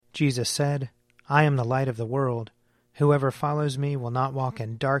Jesus said, "I am the light of the world. Whoever follows me will not walk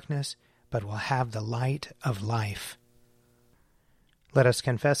in darkness, but will have the light of life." Let us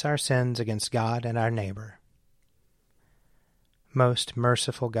confess our sins against God and our neighbor. Most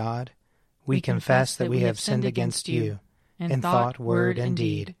merciful God, we confess that we have sinned against you in thought, word, and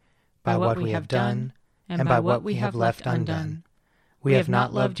deed, by what we have done and by what we have left undone. We have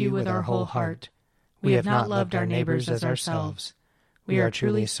not loved you with our whole heart. We have not loved our neighbors as ourselves. We are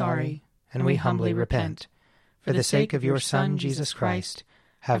truly sorry, and we humbly repent. For the sake of your Son, Jesus Christ,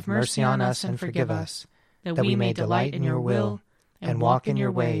 have mercy on us and forgive us, that we may delight in your will and walk in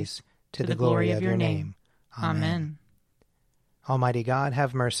your ways, to the glory of your name. Amen. Almighty God,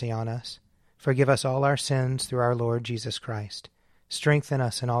 have mercy on us. Forgive us all our sins through our Lord Jesus Christ. Strengthen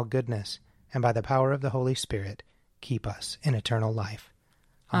us in all goodness, and by the power of the Holy Spirit, keep us in eternal life.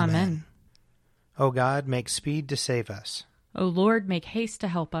 Amen. O God, make speed to save us. O Lord, make haste to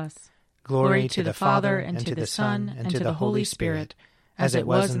help us. Glory to the Father, and to the Son, and to the Holy Spirit, as it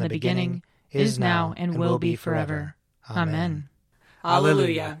was in the beginning, is now, and will be forever. Amen.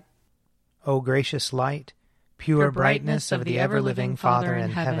 Alleluia. O gracious light, pure brightness of the ever-living Father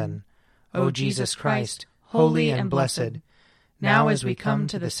in heaven, O Jesus Christ, holy and blessed, now as we come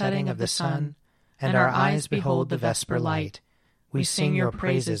to the setting of the sun, and our eyes behold the vesper light, we sing your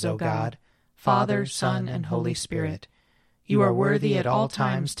praises, O God, Father, Son, and Holy Spirit. You are worthy at all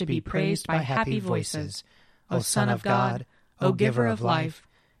times to be praised by happy voices, O Son of God, O Giver of life,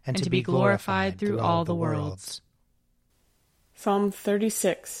 and to be glorified through all the worlds. Psalm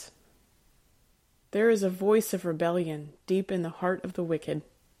 36. There is a voice of rebellion deep in the heart of the wicked.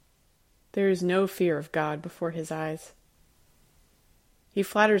 There is no fear of God before his eyes. He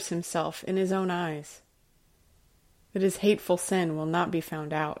flatters himself in his own eyes that his hateful sin will not be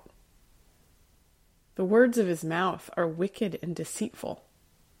found out. The words of his mouth are wicked and deceitful.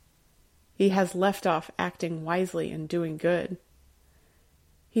 He has left off acting wisely and doing good.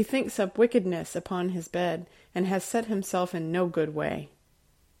 He thinks up wickedness upon his bed, and has set himself in no good way.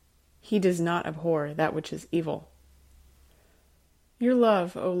 He does not abhor that which is evil. Your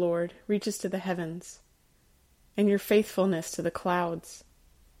love, O Lord, reaches to the heavens, and your faithfulness to the clouds.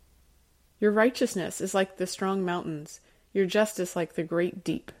 Your righteousness is like the strong mountains, your justice like the great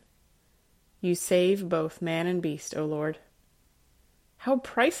deep. You save both man and beast, O Lord. How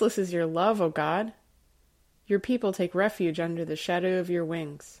priceless is your love, O God! Your people take refuge under the shadow of your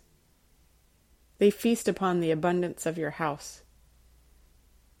wings. They feast upon the abundance of your house.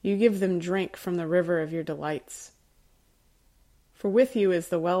 You give them drink from the river of your delights. For with you is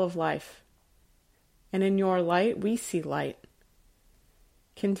the well of life, and in your light we see light.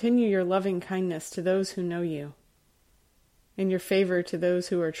 Continue your loving kindness to those who know you, and your favor to those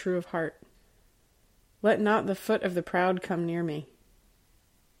who are true of heart. Let not the foot of the proud come near me,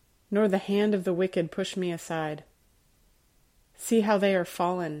 nor the hand of the wicked push me aside. See how they are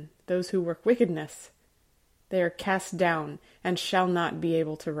fallen, those who work wickedness. They are cast down, and shall not be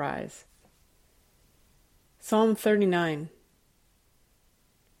able to rise. Psalm 39.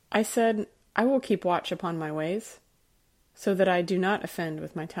 I said, I will keep watch upon my ways, so that I do not offend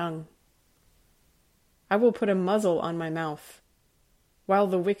with my tongue. I will put a muzzle on my mouth, while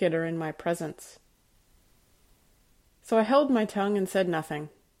the wicked are in my presence. So I held my tongue and said nothing.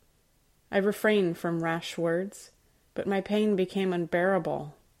 I refrained from rash words, but my pain became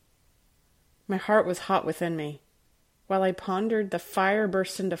unbearable. My heart was hot within me. While I pondered, the fire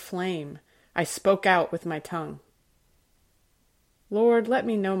burst into flame. I spoke out with my tongue. Lord, let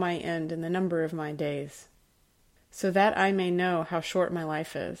me know my end and the number of my days, so that I may know how short my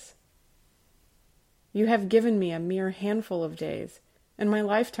life is. You have given me a mere handful of days, and my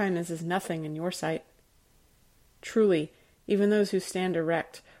lifetime is as nothing in your sight. Truly, even those who stand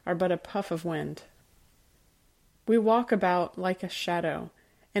erect are but a puff of wind. We walk about like a shadow,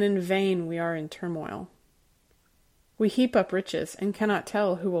 and in vain we are in turmoil. We heap up riches and cannot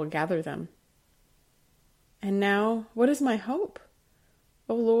tell who will gather them. And now, what is my hope?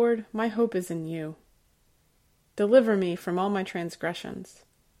 O Lord, my hope is in you. Deliver me from all my transgressions,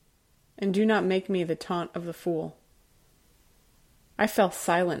 and do not make me the taunt of the fool. I fell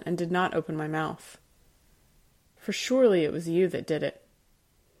silent and did not open my mouth, for surely it was you that did it.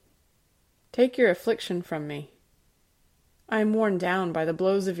 Take your affliction from me. I am worn down by the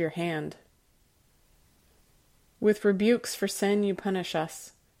blows of your hand. With rebukes for sin you punish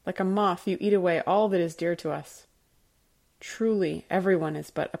us. Like a moth you eat away all that is dear to us. Truly, everyone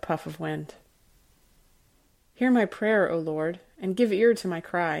is but a puff of wind. Hear my prayer, O Lord, and give ear to my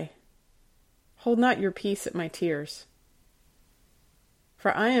cry. Hold not your peace at my tears.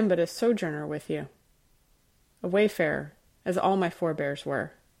 For I am but a sojourner with you, a wayfarer, as all my forebears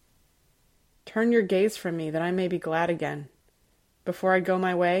were. Turn your gaze from me, that I may be glad again, before I go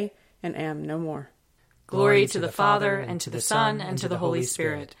my way and am no more. Glory to the Father, and to the Son, and to the Holy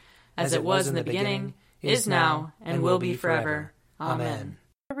Spirit, as it was in the beginning, is now, and will be forever. Amen.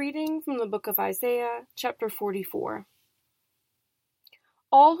 A reading from the book of Isaiah, chapter 44.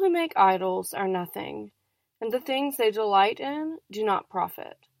 All who make idols are nothing, and the things they delight in do not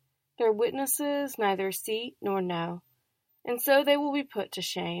profit. Their witnesses neither see nor know, and so they will be put to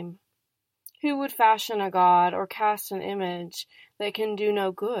shame. Who would fashion a god or cast an image that can do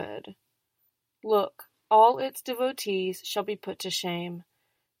no good? Look, all its devotees shall be put to shame.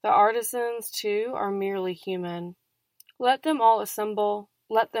 The artisans, too, are merely human. Let them all assemble,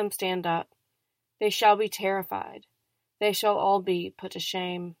 let them stand up. They shall be terrified. They shall all be put to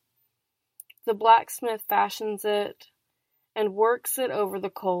shame. The blacksmith fashions it and works it over the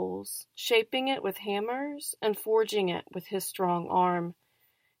coals, shaping it with hammers and forging it with his strong arm.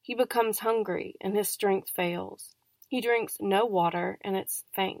 He becomes hungry, and his strength fails. He drinks no water, and it's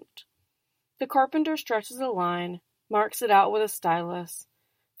faint. The carpenter stretches a line, marks it out with a stylus,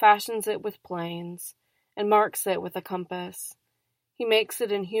 fashions it with planes, and marks it with a compass. He makes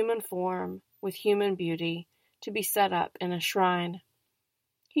it in human form, with human beauty, to be set up in a shrine.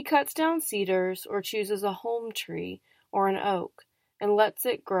 He cuts down cedars, or chooses a holm tree or an oak, and lets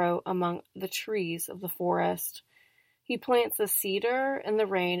it grow among the trees of the forest. He plants a cedar, and the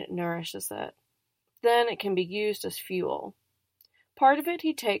rain nourishes it. Then it can be used as fuel. Part of it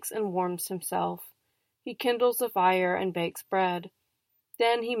he takes and warms himself. He kindles a fire and bakes bread.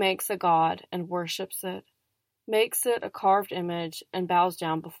 Then he makes a god and worships it, makes it a carved image and bows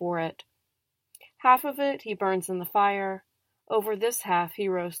down before it. Half of it he burns in the fire. Over this half he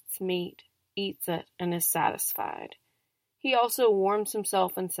roasts meat, eats it, and is satisfied. He also warms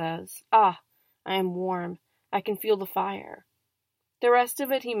himself and says, "Ah, I am warm. I can feel the fire." The rest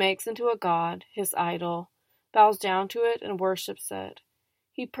of it he makes into a god, his idol, bows down to it and worships it.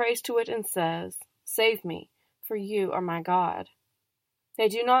 He prays to it and says, "Save me, for you are my God." They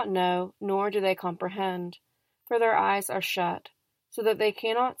do not know, nor do they comprehend, for their eyes are shut, so that they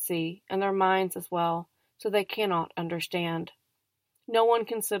cannot see, and their minds as well, so they cannot understand. No one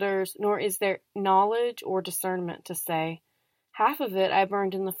considers, nor is there knowledge or discernment to say, "Half of it I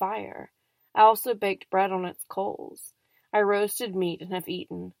burned in the fire. I also baked bread on its coals. I roasted meat and have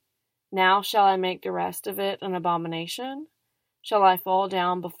eaten. Now shall I make the rest of it an abomination? Shall I fall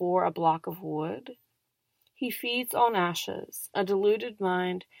down before a block of wood?" He feeds on ashes. A deluded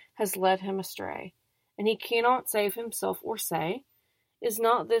mind has led him astray, and he cannot save himself or say, "Is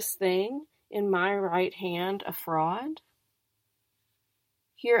not this thing in my right hand a fraud?"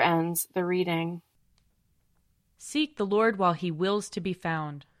 Here ends the reading. Seek the Lord while he wills to be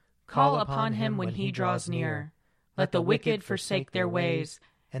found. Call upon him when he draws near. Let the wicked forsake their ways,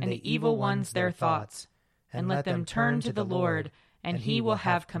 and the evil ones their thoughts. And let them turn to the Lord, and he will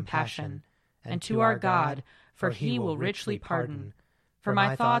have compassion. And to our God, for he will richly pardon. For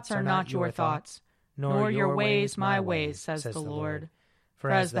my thoughts are not your thoughts, nor your ways my ways, says the Lord. For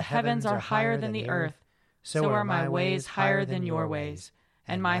as the heavens are higher than the earth, so are my ways higher than your ways,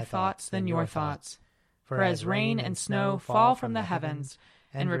 and my thoughts than your thoughts. For as rain and snow fall from the heavens,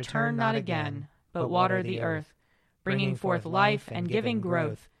 and return not again, but water the earth, bringing forth life and giving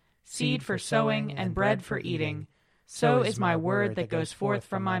growth, seed for sowing and bread for eating, so is my word that goes forth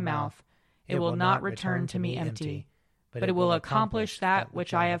from my mouth. It will not return to me empty, but it will accomplish that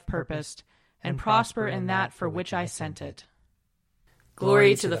which I have purposed, and prosper in that for which I sent it.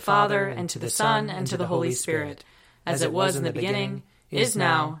 Glory to the Father, and to the Son, and to the Holy Spirit, as it was in the beginning, is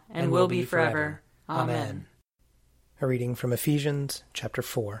now, and will be forever. Amen. A reading from Ephesians chapter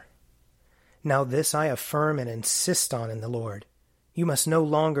 4. Now this I affirm and insist on in the Lord. You must no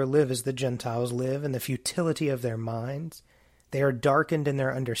longer live as the Gentiles live in the futility of their minds. They are darkened in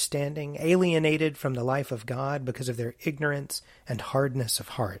their understanding, alienated from the life of God because of their ignorance and hardness of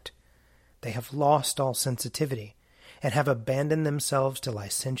heart. They have lost all sensitivity and have abandoned themselves to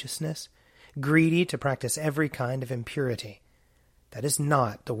licentiousness, greedy to practice every kind of impurity. That is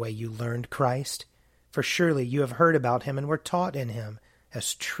not the way you learned Christ, for surely you have heard about him and were taught in him,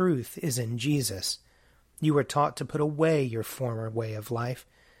 as truth is in Jesus. You were taught to put away your former way of life,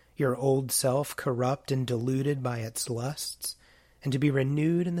 your old self corrupt and deluded by its lusts, and to be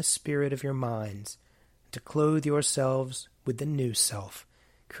renewed in the spirit of your minds, and to clothe yourselves with the new self,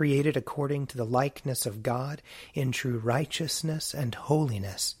 created according to the likeness of God in true righteousness and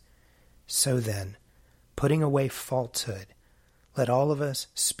holiness. So then, putting away falsehood, let all of us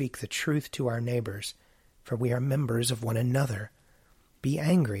speak the truth to our neighbors, for we are members of one another. Be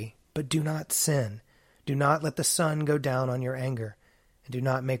angry, but do not sin. Do not let the sun go down on your anger, and and do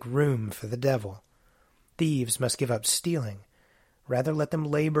not make room for the devil. Thieves must give up stealing. Rather let them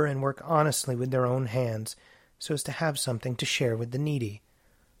labor and work honestly with their own hands, so as to have something to share with the needy.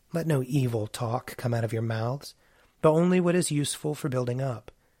 Let no evil talk come out of your mouths, but only what is useful for building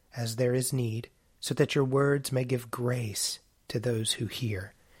up, as there is need, so that your words may give grace to those who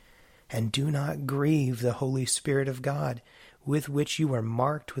hear. And do not grieve the Holy Spirit of God, with which you are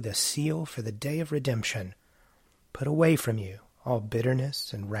marked with a seal for the day of redemption. Put away from you all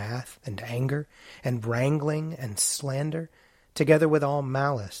bitterness and wrath and anger and wrangling and slander, together with all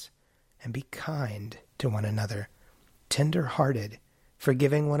malice, and be kind to one another, tender-hearted,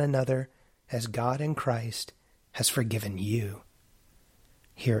 forgiving one another, as God in Christ has forgiven you.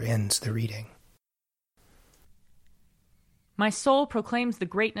 Here ends the reading. My soul proclaims the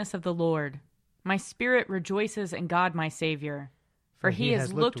greatness of the Lord. My spirit rejoices in God my Savior. For he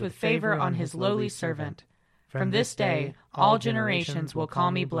has looked with favor on his lowly servant. From this day all generations will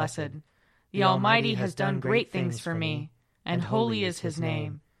call me blessed. The Almighty has done great things for me, and holy is his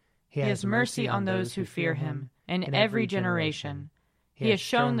name. He has mercy on those who fear him, in every generation. He has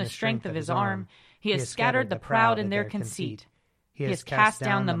shown the strength of his arm. He has scattered the proud in their conceit. He has cast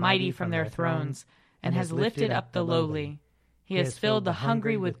down the mighty from their thrones, and has lifted up the lowly. He has filled the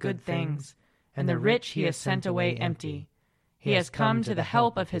hungry with good things, and the rich he has sent away empty. He has come to the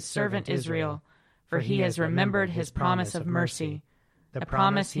help of his servant Israel, for he has remembered his promise of mercy, the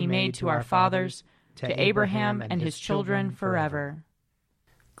promise he made to our fathers, to Abraham and his children forever.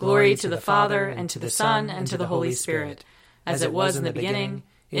 Glory to the Father, and to the Son, and to the Holy Spirit, as it was in the beginning,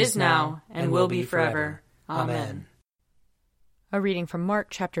 is now, and will be forever. Amen. A reading from Mark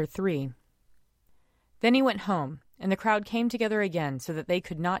chapter 3. Then he went home, and the crowd came together again, so that they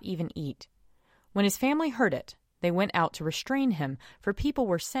could not even eat. When his family heard it, they went out to restrain him, for people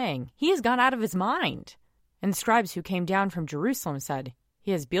were saying, "He has gone out of his mind." And the scribes who came down from Jerusalem said,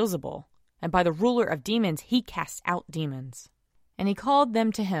 "He has Beelzebul, and by the ruler of demons he casts out demons." And he called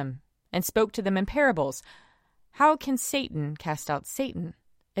them to him, and spoke to them in parables. How can Satan cast out Satan?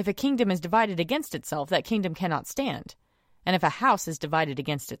 If a kingdom is divided against itself, that kingdom cannot stand. And if a house is divided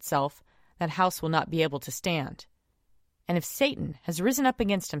against itself, that house will not be able to stand. And if Satan has risen up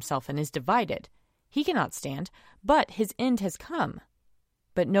against himself and is divided, he cannot stand, but his end has come.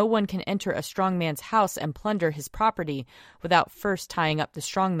 But no one can enter a strong man's house and plunder his property without first tying up the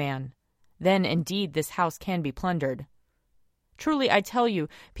strong man. Then indeed this house can be plundered. Truly I tell you,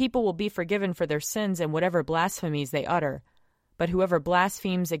 people will be forgiven for their sins and whatever blasphemies they utter. But whoever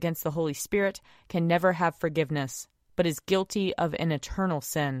blasphemes against the Holy Spirit can never have forgiveness, but is guilty of an eternal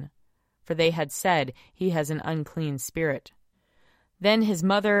sin. For they had said, "He has an unclean spirit." Then his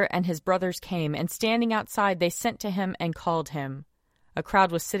mother and his brothers came, and standing outside they sent to him and called him. A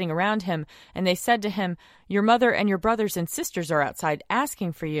crowd was sitting around him, and they said to him, "Your mother and your brothers and sisters are outside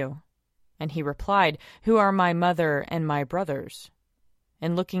asking for you." And he replied, "Who are my mother and my brothers?"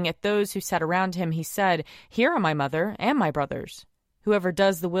 And looking at those who sat around him, he said, "Here are my mother and my brothers. Whoever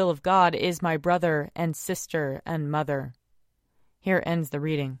does the will of God is my brother and sister and mother." Here ends the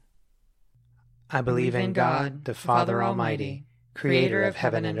reading. I believe in God, the Father Almighty, creator of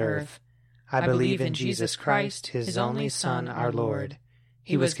heaven and earth. I believe in Jesus Christ, his only Son, our Lord.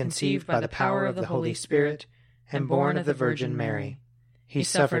 He was conceived by the power of the Holy Spirit and born of the Virgin Mary. He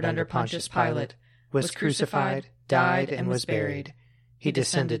suffered under Pontius Pilate, was crucified, died, and was buried. He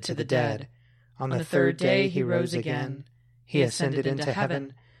descended to the dead. On the third day he rose again. He ascended into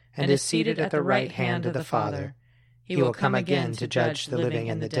heaven and is seated at the right hand of the Father. He will come again to judge the living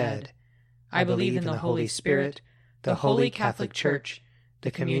and the dead. I believe in the Holy Spirit, the Holy Catholic Church,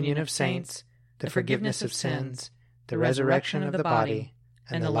 the communion of saints, the forgiveness of sins, the resurrection of the body,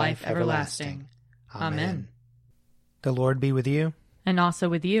 and the life everlasting. Amen. The Lord be with you. And also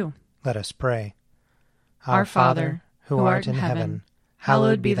with you. Let us pray. Our Father, who art in heaven,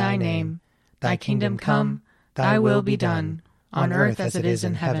 hallowed be thy name. Thy kingdom come, thy will be done, on earth as it is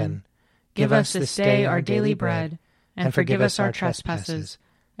in heaven. Give us this day our daily bread, and forgive us our trespasses,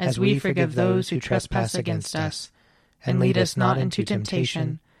 as we forgive those who trespass against us. And lead us not into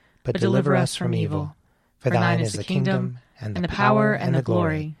temptation, but deliver us from evil. For thine is the kingdom, and the power, and the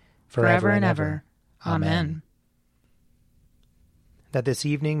glory, forever and ever. Amen. That this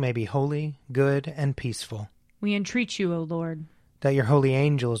evening may be holy, good, and peaceful. We entreat you, O Lord. That your holy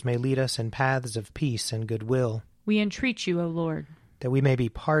angels may lead us in paths of peace and goodwill. We entreat you, O Lord. That we may be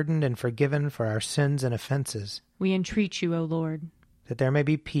pardoned and forgiven for our sins and offenses. We entreat you, O Lord. That there may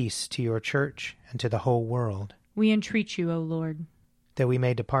be peace to your church and to the whole world. We entreat you, O Lord. That we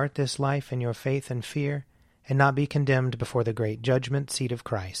may depart this life in your faith and fear, and not be condemned before the great judgment seat of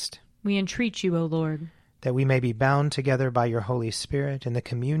Christ. We entreat you, O Lord. that we may be bound together by your Holy Spirit in the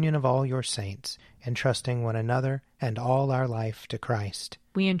communion of all your saints, entrusting one another and all our life to Christ.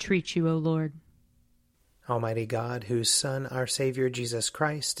 We entreat you, O Lord. Almighty God, whose Son, our Savior Jesus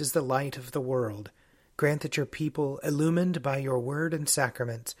Christ, is the light of the world, grant that your people, illumined by your word and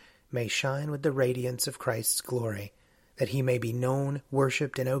sacraments, may shine with the radiance of Christ's glory, that he may be known,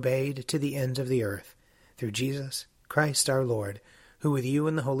 worshipped, and obeyed to the ends of the earth, through Jesus Christ our Lord, who with you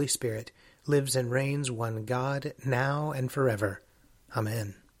and the Holy Spirit lives and reigns one God, now and forever.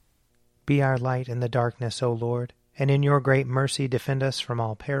 Amen. Be our light in the darkness, O Lord, and in your great mercy defend us from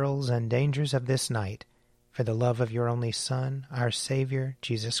all perils and dangers of this night, for the love of your only Son, our Savior,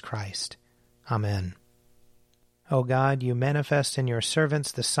 Jesus Christ. Amen. O God, you manifest in your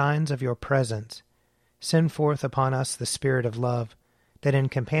servants the signs of your presence. Send forth upon us the Spirit of love, that in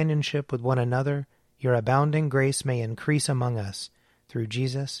companionship with one another your abounding grace may increase among us, through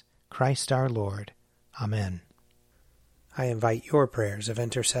Jesus Christ our Lord. Amen. I invite your prayers of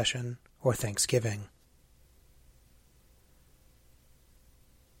intercession or thanksgiving.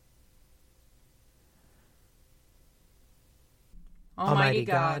 Almighty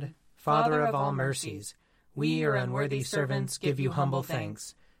God, Father of all mercies, we, your unworthy servants, give you humble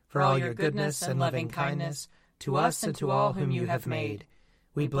thanks for all your goodness and loving kindness to us and to all whom you have made.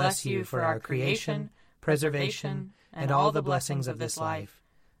 We bless you for our creation, preservation, and all the blessings of this life,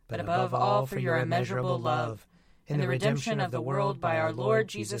 but above all for your immeasurable love, in the redemption of the world by our Lord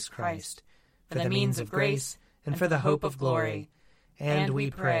Jesus Christ, for the means of grace and for the hope of glory. And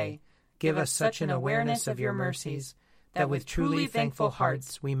we pray, give us such an awareness of your mercies, that with truly thankful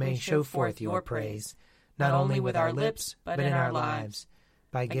hearts we may show forth your praise, not only with our lips, but in our lives,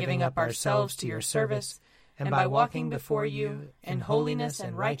 by giving up ourselves to your service, and by walking before you in holiness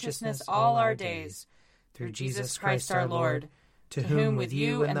and righteousness all our days, through Jesus Christ our Lord, to whom with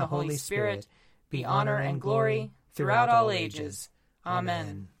you and the Holy Spirit be honor and glory throughout all ages.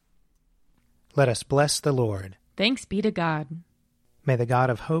 Amen. Let us bless the Lord. Thanks be to God. May the God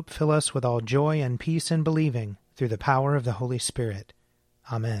of hope fill us with all joy and peace in believing, through the power of the Holy Spirit.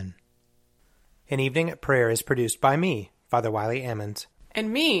 Amen. An Evening at Prayer is produced by me, Father Wiley Ammons.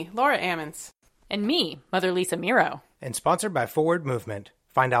 And me, Laura Ammons. And me, Mother Lisa Miro. And sponsored by Forward Movement.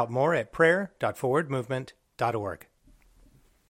 Find out more at prayer.forwardmovement.org.